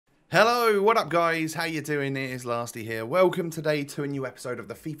Hello, what up guys? How you doing? It is Lasty here. Welcome today to a new episode of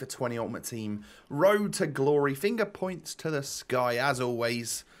the FIFA 20 Ultimate Team Road to Glory. Finger points to the sky as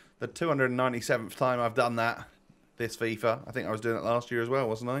always. The 297th time I've done that this FIFA. I think I was doing it last year as well,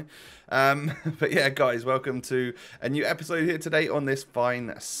 wasn't I? But yeah guys, welcome to a new episode here today on this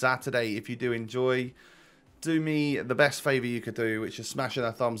fine Saturday. If you do enjoy, do me the best favour you could do, which is smashing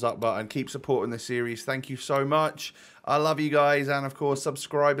that thumbs up button. Keep supporting this series. Thank you so much. I love you guys, and of course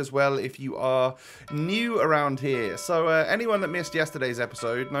subscribe as well if you are new around here. So anyone that missed yesterday's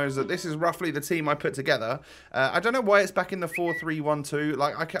episode knows that this is roughly the team I put together. I don't know why it's back in the 4-3-1-2.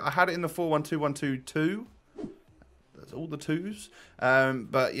 Like I had it in the 4-1-2-1-2-2. That's all the twos.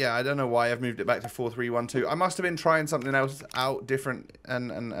 But yeah, I don't know why I've moved it back to 4-3-1-2. I must have been trying something else out different,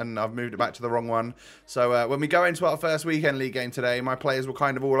 and I've moved it back to the wrong one. So when we go into our first weekend league game today, my players were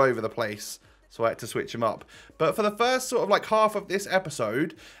kind of all over the place. So I had to switch them up. But for the first sort of like half of this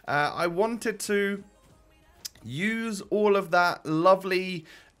episode, I wanted to use all of that lovely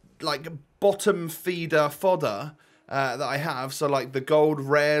like bottom feeder fodder that I have. So like the gold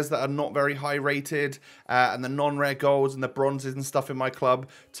rares that are not very high rated, and the non-rare golds and the bronzes and stuff in my club,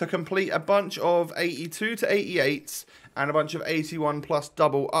 to complete a bunch of 82 to 88s and a bunch of 81 plus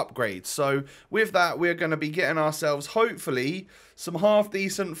double upgrades. So with that, we're going to be getting ourselves hopefully some half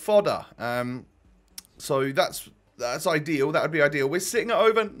decent fodder. So that's ideal. That would be ideal. We're sitting at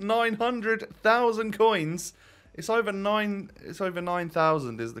over 900,000 coins. It's over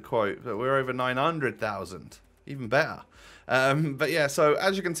 9,000 is the quote, but we're over 900,000. Even better. But yeah, so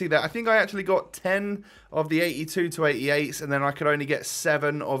as you can see there, I think I actually got 10 of the 82 to 88s, and then I could only get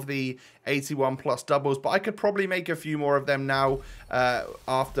 7 of the 81 plus doubles, but I could probably make a few more of them now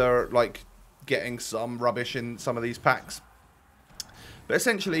after like getting some rubbish in some of these packs. But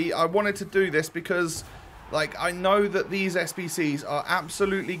essentially, I wanted to do this because like I know that these SBCs are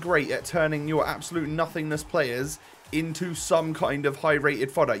absolutely great at turning your absolute nothingness players into some kind of high rated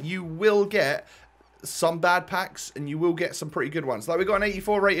fodder. You will get some bad packs and you will get some pretty good ones. Like we got an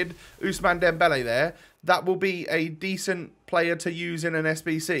 84 rated Ousmane Dembele there. That will be a decent player to use in an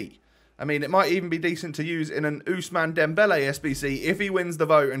SBC. I mean, it might even be decent to use in an Ousmane Dembele SBC if he wins the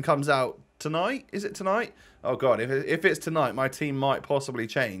vote and comes out tonight. Is it tonight? Oh god, if it's tonight, my team might possibly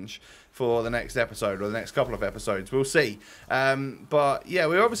change for the next episode or the next couple of episodes. We'll see. But yeah,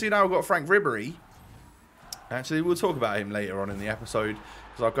 we obviously now got Frank Ribery. Actually, we'll talk about him later on in the episode,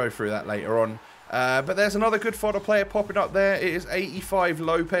 because I'll go through that later on. But there's another good fodder player popping up there. It is 85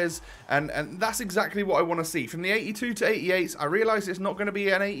 Lopez, and that's exactly what I want to see. From the 82 to 88s, I realise it's not going to be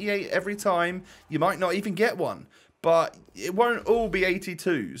an 88 every time. You might not even get one, but it won't all be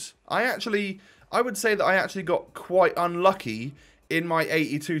 82s. I would say that I actually got quite unlucky in my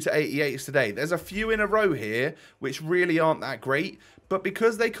 82 to 88s today. There's a few in a row here which really aren't that great, but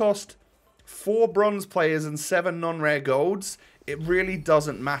because they cost 4 bronze players and 7 non-rare golds, it really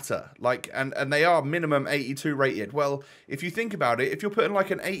doesn't matter. Like, and they are minimum 82 rated. Well, if you think about it, if you're putting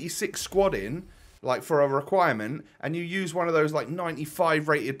like an 86 squad in, like for a requirement, and you use one of those like 95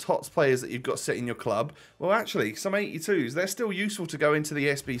 rated TOTS players that you've got set in your club, well actually some 82s, they're still useful to go into the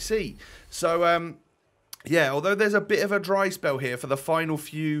SBC. So yeah, although there's a bit of a dry spell here for the final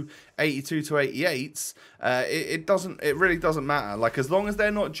few 82 to 88s, it really doesn't matter. Like, as long as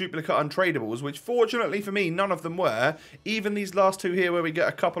they're not duplicate untradables, which fortunately for me, none of them were. Even these last two here where we get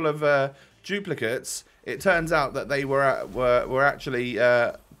a couple of duplicates, it turns out that they were actually,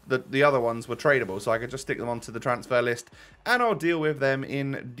 the other ones were tradable. So I could just stick them onto the transfer list, and I'll deal with them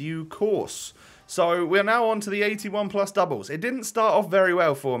in due course. So we're now on to the 81 plus doubles. It didn't start off very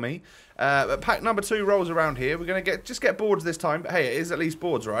well for me. But pack number 2 rolls around here. We're going to just get boards this time. But hey, it is at least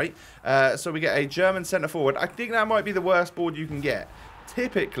boards, right? So we get a German centre forward. I think that might be the worst board you can get.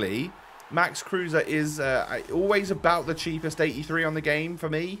 Typically, Max Kruse is always about the cheapest 83 on the game for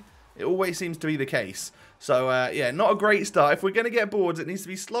me. It always seems to be the case. So, yeah, not a great start. If we're going to get boards, it needs to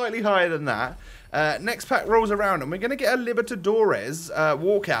be slightly higher than that. Next pack rolls around, and we're going to get a Libertadores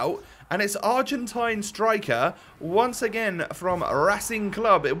walkout. And it's Argentine striker, once again, from Racing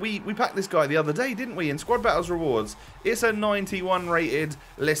Club. We packed this guy the other day, didn't we, in Squad Battles Rewards. It's a 91 rated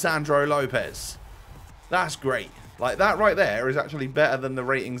Lisandro Lopez. That's great. Like, that right there is actually better than the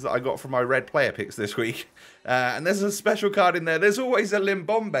ratings that I got from my red player picks this week. And there's a special card in there. There's always a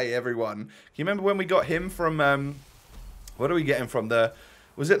Limbombe, everyone. Can you remember when we got him from... what do we get him from?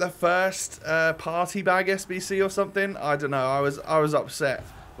 Was it the first party bag SBC or something? I don't know. I was upset.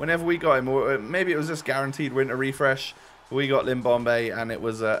 Whenever we got him, or maybe it was just guaranteed winter refresh, we got Limbombe, and it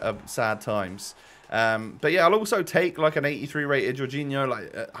was sad times. But yeah, I'll also take like an 83 rated Jorginho.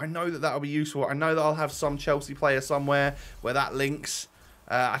 Like I know that that'll be useful. I know that I'll have some Chelsea player somewhere where that links.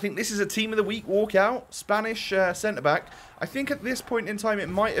 I think this is a Team of the Week walkout. Spanish centre-back. I think at this point in time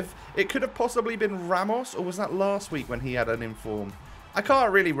it could have possibly been Ramos, or was that last week when he had an inform? I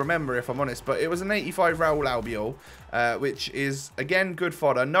can't really remember, if I'm honest, but it was an 85 Raul Albiol, which is, again, good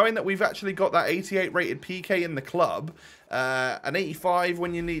fodder. Knowing that we've actually got that 88 rated PK in the club, an 85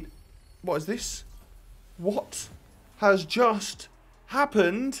 when you need... What is this? What has just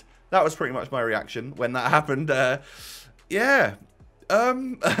happened? That was pretty much my reaction when that happened. Yeah.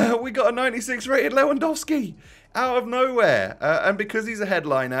 We got a 96 rated Lewandowski out of nowhere. And because he's a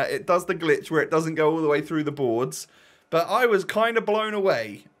headliner, it does the glitch where it doesn't go all the way through the boards. But I was kind of blown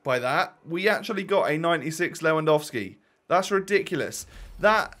away by that. We actually got a 96 Lewandowski. That's ridiculous.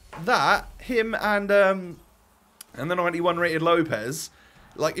 Him and the 91 rated Lopez,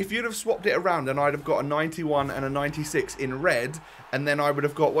 like if you'd have swapped it around and I'd have got a 91 and a 96 in red, and then I would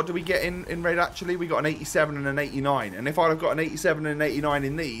have got, what do we get in red actually? We got an 87 and an 89. And if I'd have got an 87 and an 89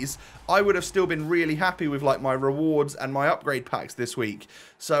 in these, I would have still been really happy with like my rewards and my upgrade packs this week.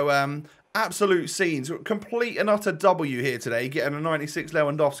 So, absolute scenes. Complete and utter W here today, getting a 96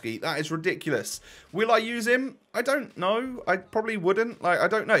 Lewandowski. That is ridiculous. Will I use him? I don't know. I probably wouldn't. Like, I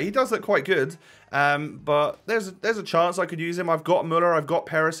don't know. He does look quite good. But there's a chance I could use him. I've got Muller, I've got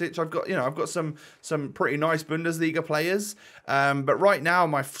Perisic, I've got some pretty nice Bundesliga players. But right now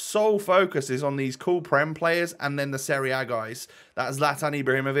my sole focus is on these cool Prem players and then the Serie A guys. That's Zlatan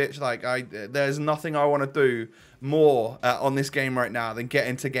Ibrahimovic. Like there's nothing I want to do more on this game right now than get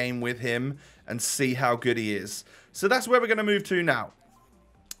into game with him and see how good he is. So that's where we're going to move to now.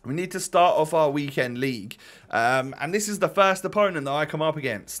 We need to start off our weekend league. And this is the first opponent that I come up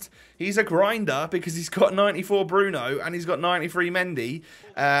against. He's a grinder because he's got 94 Bruno and he's got 93 Mendy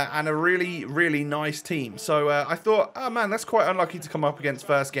and a really, really nice team. So I thought, oh man, that's quite unlucky to come up against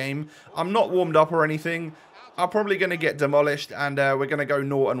first game. I'm not warmed up or anything. I'm probably going to get demolished and we're going to go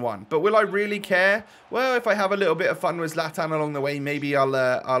 0-1. But will I really care? Well, if I have a little bit of fun with Zlatan along the way, maybe I'll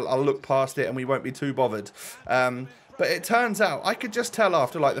look past it and we won't be too bothered. But it turns out, I could just tell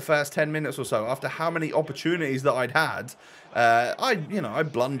after like the first 10 minutes or so, after how many opportunities that I'd had, I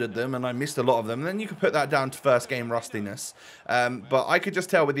blundered them and I missed a lot of them. And then you could put that down to first game rustiness. But I could just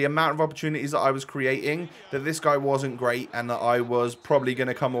tell with the amount of opportunities that I was creating that this guy wasn't great and that I was probably going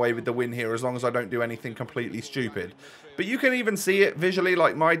to come away with the win here as long as I don't do anything completely stupid. But you can even see it visually,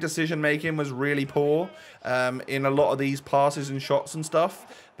 like my decision making was really poor in a lot of these passes and shots and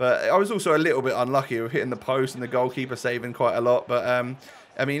stuff. But I was also a little bit unlucky with hitting the post and the goalkeeper saving quite a lot. But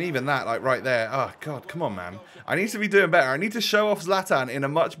I mean, even that, like right there, oh God, come on, man. I need to be doing better. I need to show off Zlatan in a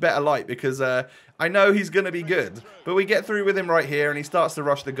much better light because I know he's going to be good. But we get through with him right here and he starts to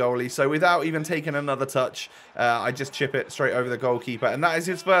rush the goalie. So without even taking another touch, I just chip it straight over the goalkeeper. And that is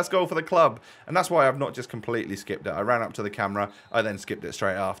his first goal for the club. And that's why I've not just completely skipped it. I ran up to the camera. I then skipped it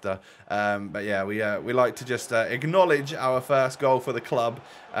straight after. But yeah, we like to just acknowledge our first goal for the club.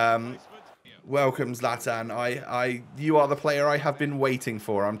 Welcome, Zlatan. You are the player I have been waiting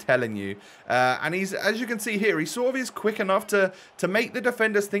for, I'm telling you. And he's, as you can see here, he sort of is quick enough to make the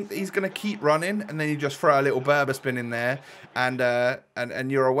defenders think that he's going to keep running, and then you just throw a little Berber spin in there,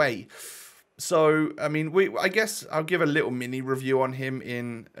 and you're away. So, I mean, I guess I'll give a little mini review on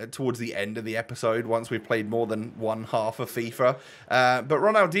him towards the end of the episode once we've played more than one half of FIFA. But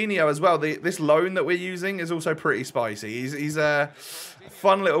Ronaldinho as well, this loan that we're using is also pretty spicy. He's a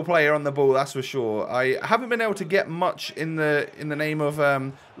fun little player on the ball, that's for sure. I haven't been able to get much in the name of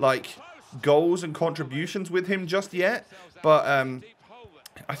like goals and contributions with him just yet, but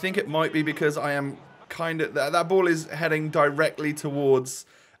I think it might be because I am kind of that ball is heading directly towards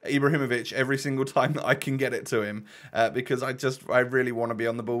Ibrahimovic every single time that I can get it to him because I really want to be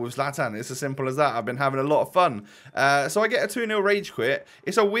on the ball with Zlatan. It's as simple as that. I've been having a lot of fun. So I get a 2-0 rage quit.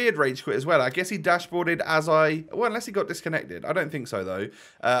 It's a weird rage quit as well. I guess he dashboarded well, unless he got disconnected. I don't think so though.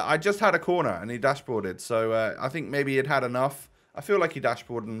 I just had a corner and he dashboarded. So I think maybe he'd had enough. I feel like he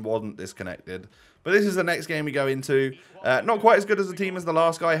dashboarded and wasn't disconnected. But this is the next game we go into. Not quite as good as the team as the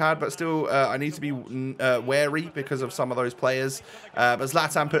last guy had, but still I need to be wary because of some of those players. But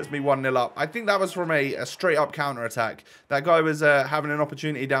Zlatan puts me 1-0 up. I think that was from a straight-up counter-attack. That guy was having an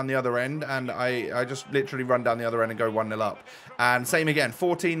opportunity down the other end, and I just literally run down the other end and go 1-0 up. And same again,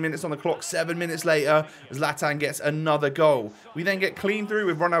 14 minutes on the clock, 7 minutes later, Zlatan gets another goal. We then get clean through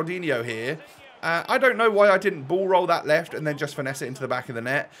with Ronaldinho here. I don't know why I didn't ball roll that left and then just finesse it into the back of the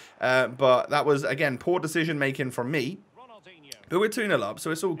net. But that was, again, poor decision making from me. But we're 2-0 up, so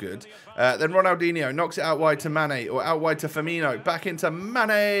it's all good. Then Ronaldinho knocks it out wide to Mane, or out wide to Firmino. Back into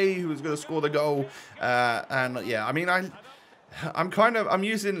Mane, who was going to score the goal. And yeah, I mean, I'm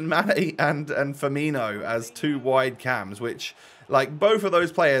using Mane and Firmino as two wide cams, which, like, both of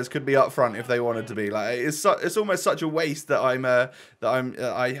those players could be up front if they wanted to be. Like, it's almost such a waste that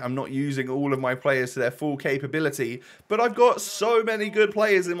I'm not using all of my players to their full capability. But I've got so many good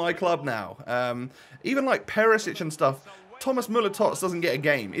players in my club now. Even like Perisic and stuff. Thomas Müller-Tots doesn't get a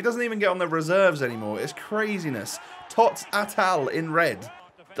game. He doesn't even get on the reserves anymore. It's craziness. Tots Atal in red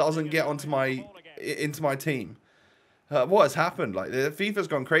doesn't get into my team. What has happened? Like, the FIFA's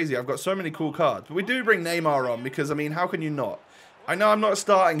gone crazy. I've got so many cool cards. But we do bring Neymar on because, I mean, how can you not? I know I'm not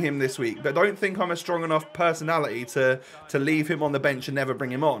starting him this week, but don't think I'm a strong enough personality to leave him on the bench and never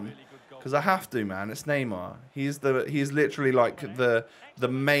bring him on. Because I have to, man. It's Neymar. He's literally like the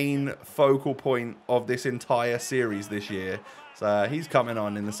main focal point of this entire series this year. So he's coming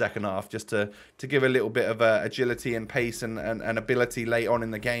on in the second half just to give a little bit of agility and pace and ability late on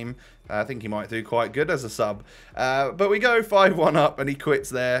in the game. I think he might do quite good as a sub. But we go 5-1 up and he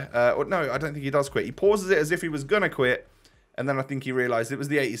quits there. Or no, I don't think he does quit. He pauses it as if he was going to quit. And then I think he realised it was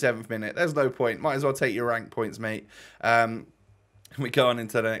the 87th minute. There's no point. Might as well take your rank points, mate. We go on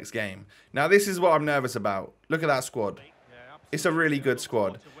into the next game. Now, this is what I'm nervous about. Look at that squad. It's a really good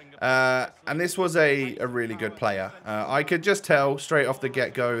squad. And this was a really good player. I could just tell straight off the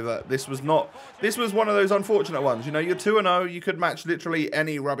get-go that this was one of those unfortunate ones. You know, you're 2-0. You could match literally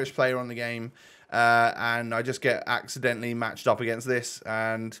any rubbish player on the game. And I just get accidentally matched up against this.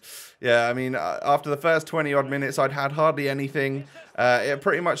 And, yeah, I mean, after the first 20-odd minutes, I'd had hardly anything. It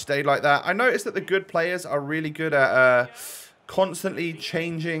pretty much stayed like that. I noticed that the good players are really good at constantly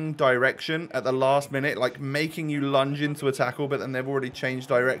changing direction at the last minute, like making you lunge into a tackle, but then they've already changed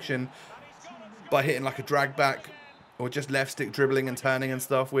direction by hitting like a drag back or just left stick dribbling and turning and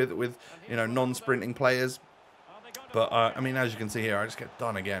stuff with you know, non-sprinting players. But, I mean, as you can see here, I just get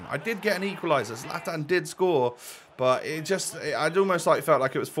done again. I did get an equaliser. Zlatan did score, but I'd almost like felt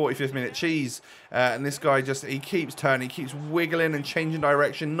like it was 45th minute cheese. And this guy he keeps turning, he keeps wiggling and changing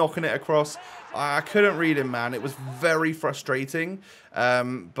direction, knocking it across. I couldn't read him, man. It was very frustrating.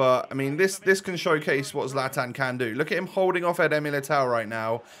 But, I mean, this can showcase what Zlatan can do. Look at him holding off Eder Militao right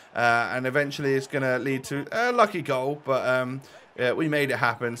now. And eventually it's going to lead to a lucky goal. But, yeah, we made it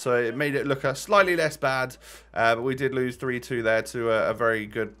happen, so it made it look slightly less bad, but we did lose 3-2 there to a very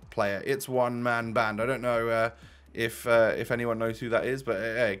good player. It's one-man band. I don't know if anyone knows who that is, but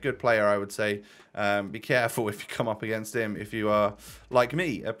hey, good player, I would say. Be careful if you come up against him if you are, like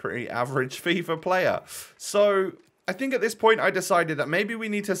me, a pretty average FIFA player. So I think at this point I decided that maybe we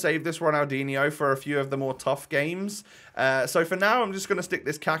need to save this Ronaldinho for a few of the more tough games. So for now, I'm just going to stick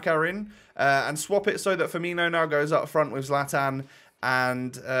this Kaká in and swap it so that Firmino now goes up front with Zlatan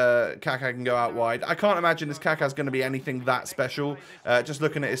and Kaká can go out wide. I can't imagine this Kaká's going to be anything that special. Just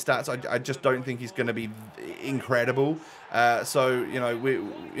looking at his stats, I just don't think he's going to be incredible. So, you know,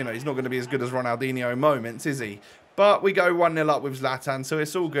 he's not going to be as good as Ronaldinho moments, is he? But we go 1-0 up with Zlatan, so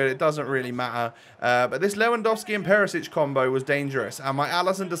it's all good. It doesn't really matter. But this Lewandowski and Perisic combo was dangerous. And my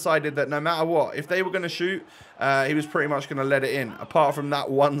Alisson decided that no matter what, if they were going to shoot, he was pretty much going to let it in, apart from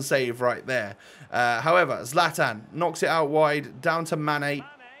that one save right there. However, Zlatan knocks it out wide, down to Mane,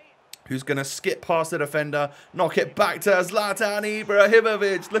 who's going to skip past the defender, knock it back to Zlatan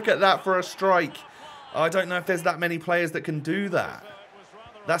Ibrahimovic. Look at that for a strike. I don't know if there's that many players that can do that.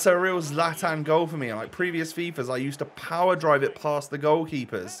 That's a real Zlatan goal for me. Like previous FIFAs, I used to power drive it past the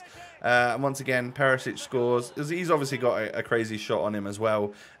goalkeepers. And once again, Perisic scores. He's obviously got a crazy shot on him as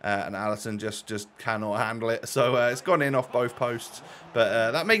well. And Alisson just cannot handle it. So it's gone in off both posts.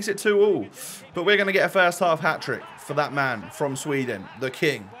 But that makes it 2-2. But we're going to get a first half hat-trick for that man from Sweden, the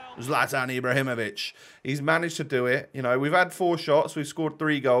king, Zlatan Ibrahimovic. He's managed to do it. You know, we've had 4 shots. We've scored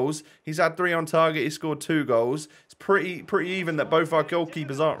 3 goals. He's had 3 on target. He's scored 2 goals. It's pretty even that both our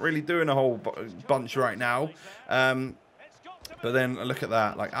goalkeepers aren't really doing a whole bunch right now. But then look at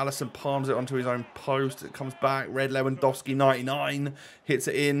that. Like Alisson palms it onto his own post. It comes back. Red Lewandowski 99 hits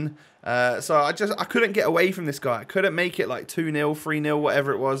it in. So I couldn't get away from this guy. I couldn't make it like 2-0, 3-0,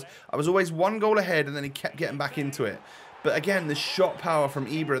 whatever it was. I was always 1 goal ahead and then he kept getting back into it. But again, the shot power from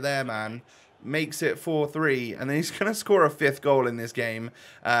Ibra there, man, makes it 4-3. And then he's going to score a 5th goal in this game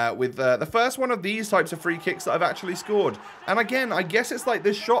with the first one of these types of free kicks that I've actually scored. And again, I guess it's like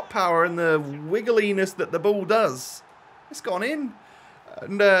the shot power and the wiggliness that the ball does. It's gone in.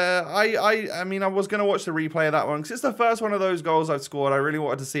 And I mean, I was going to watch the replay of that one because it's the first one of those goals I've scored. I really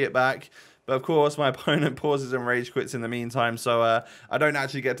wanted to see it back. But of course, my opponent pauses and rage quits in the meantime. So I don't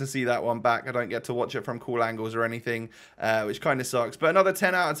actually get to see that one back. I don't get to watch it from cool angles or anything, which kind of sucks. But another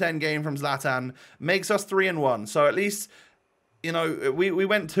 10 out of 10 game from Zlatan makes us 3-1. So at least you know, we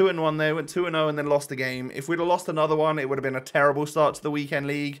went 2-1 there, went 2-0 and then lost the game. If we'd have lost another one, it would have been a terrible start to the weekend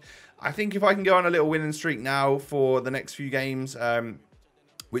league. I think if I can go on a little winning streak now for the next few games,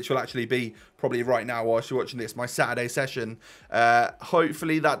 which will actually be probably right now whilst you're watching this, my Saturday session.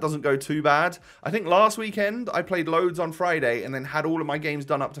 Hopefully that doesn't go too bad. I think last weekend I played loads on Friday and then had all of my games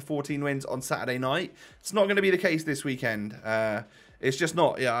done up to 14 wins on Saturday night. It's not going to be the case this weekend. It's just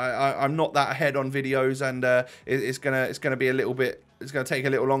not. Yeah, I'm not that ahead on videos, and it's gonna be a little bit. It's gonna take a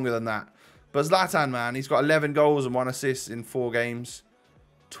little longer than that. But Zlatan, man, he's got 11 goals and 1 assist in 4 games,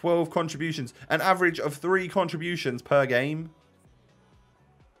 12 contributions, an average of 3 contributions per game.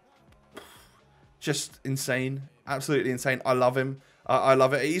 Just insane, absolutely insane. I love him. I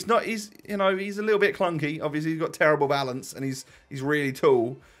love it. He's you know, he's a little bit clunky. Obviously, he's got terrible balance, and he's really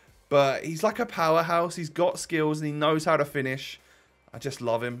tall, but he's like a powerhouse. He's got skills, and he knows how to finish. I just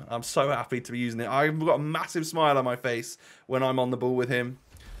love him. I'm so happy to be using it. I've got a massive smile on my face when I'm on the ball with him.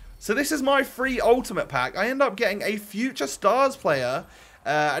 So this is my free ultimate pack. I end up getting a future stars player.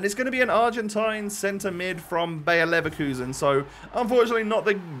 And it's going to be an Argentine centre mid from Bayer Leverkusen. So unfortunately not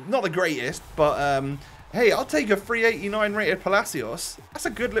the greatest, but hey, I'll take a 389 rated Palacios. That's a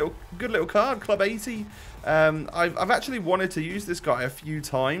good little card, Club 80. I've actually wanted to use this guy a few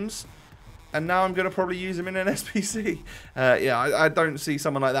times, and now I'm going to probably use him in an SPC. Yeah, I don't see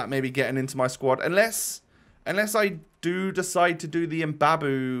someone like that maybe getting into my squad unless I do decide to do the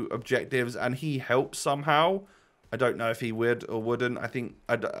Mbabu objectives and he helps somehow. I don't know if he would or wouldn't. I think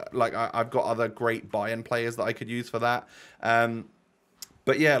I've got other great buy-in players that I could use for that.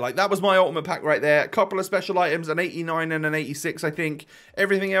 But yeah, like that was my ultimate pack right there. A couple of special items, an 89 and an 86, I think.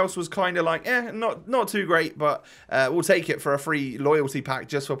 Everything else was kind of like, not too great, but we'll take it for a free loyalty pack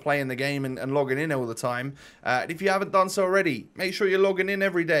just for playing the game and logging in all the time. If you haven't done so already, make sure you're logging in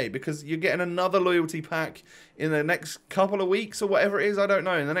every day because you're getting another loyalty pack in the next couple of weeks or whatever it is. I don't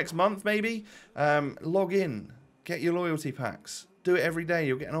know, in the next month maybe. Log in. Get your loyalty packs. Do it every day.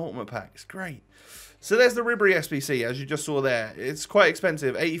 You'll get an ultimate pack. It's great. So there's the Ribery SBC, as you just saw there. It's quite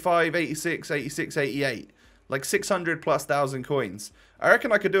expensive. 85, 86, 86, 88. Like 600 plus thousand coins. I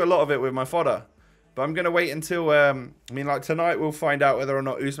reckon I could do a lot of it with my fodder. But I'm going to wait until, I mean, like tonight we'll find out whether or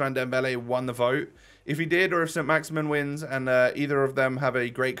not Ousmane Dembele won the vote. If he did, or if St. Maximin wins and either of them have a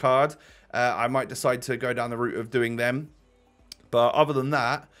great card, I might decide to go down the route of doing them. But other than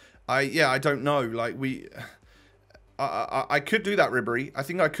that, I don't know. Like, I could do that, Ribery. I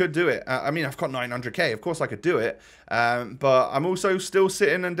think I could do it. I mean, I've got 900k. Of course I could do it. But I'm also still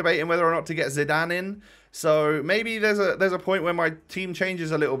sitting and debating whether or not to get Zidane in. So maybe there's a point where my team changes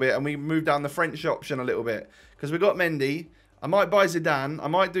a little bit and we move down the French option a little bit. Because we've got Mendy. I might buy Zidane. I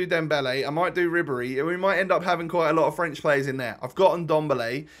might do Dembele. I might do Ribery. And we might end up having quite a lot of French players in there. I've gotten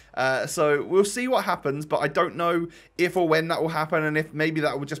Ndombele. So we'll see what happens. But I don't know if or when that will happen. And if maybe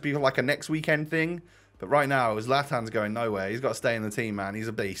that will just be like a next weekend thing. But right now, Zlatan's going nowhere. He's got to stay in the team, man. He's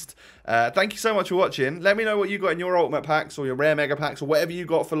a beast. Thank you so much for watching. Let me know what you got in your ultimate packs or your rare mega packs or whatever you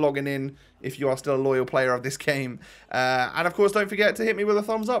got for logging in if you are still a loyal player of this game. And of course, don't forget to hit me with a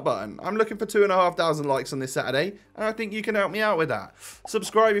thumbs up button. I'm looking for 2,500 likes on this Saturday, and I think you can help me out with that.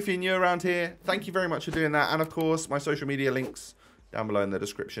 Subscribe if you're new around here. Thank you very much for doing that. And of course, my social media links down below in the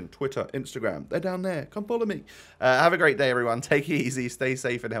description. Twitter, Instagram, they're down there. Come follow me. Have a great day, everyone. Take it easy, stay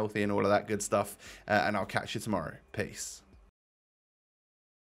safe and healthy and all of that good stuff. And I'll catch you tomorrow. Peace.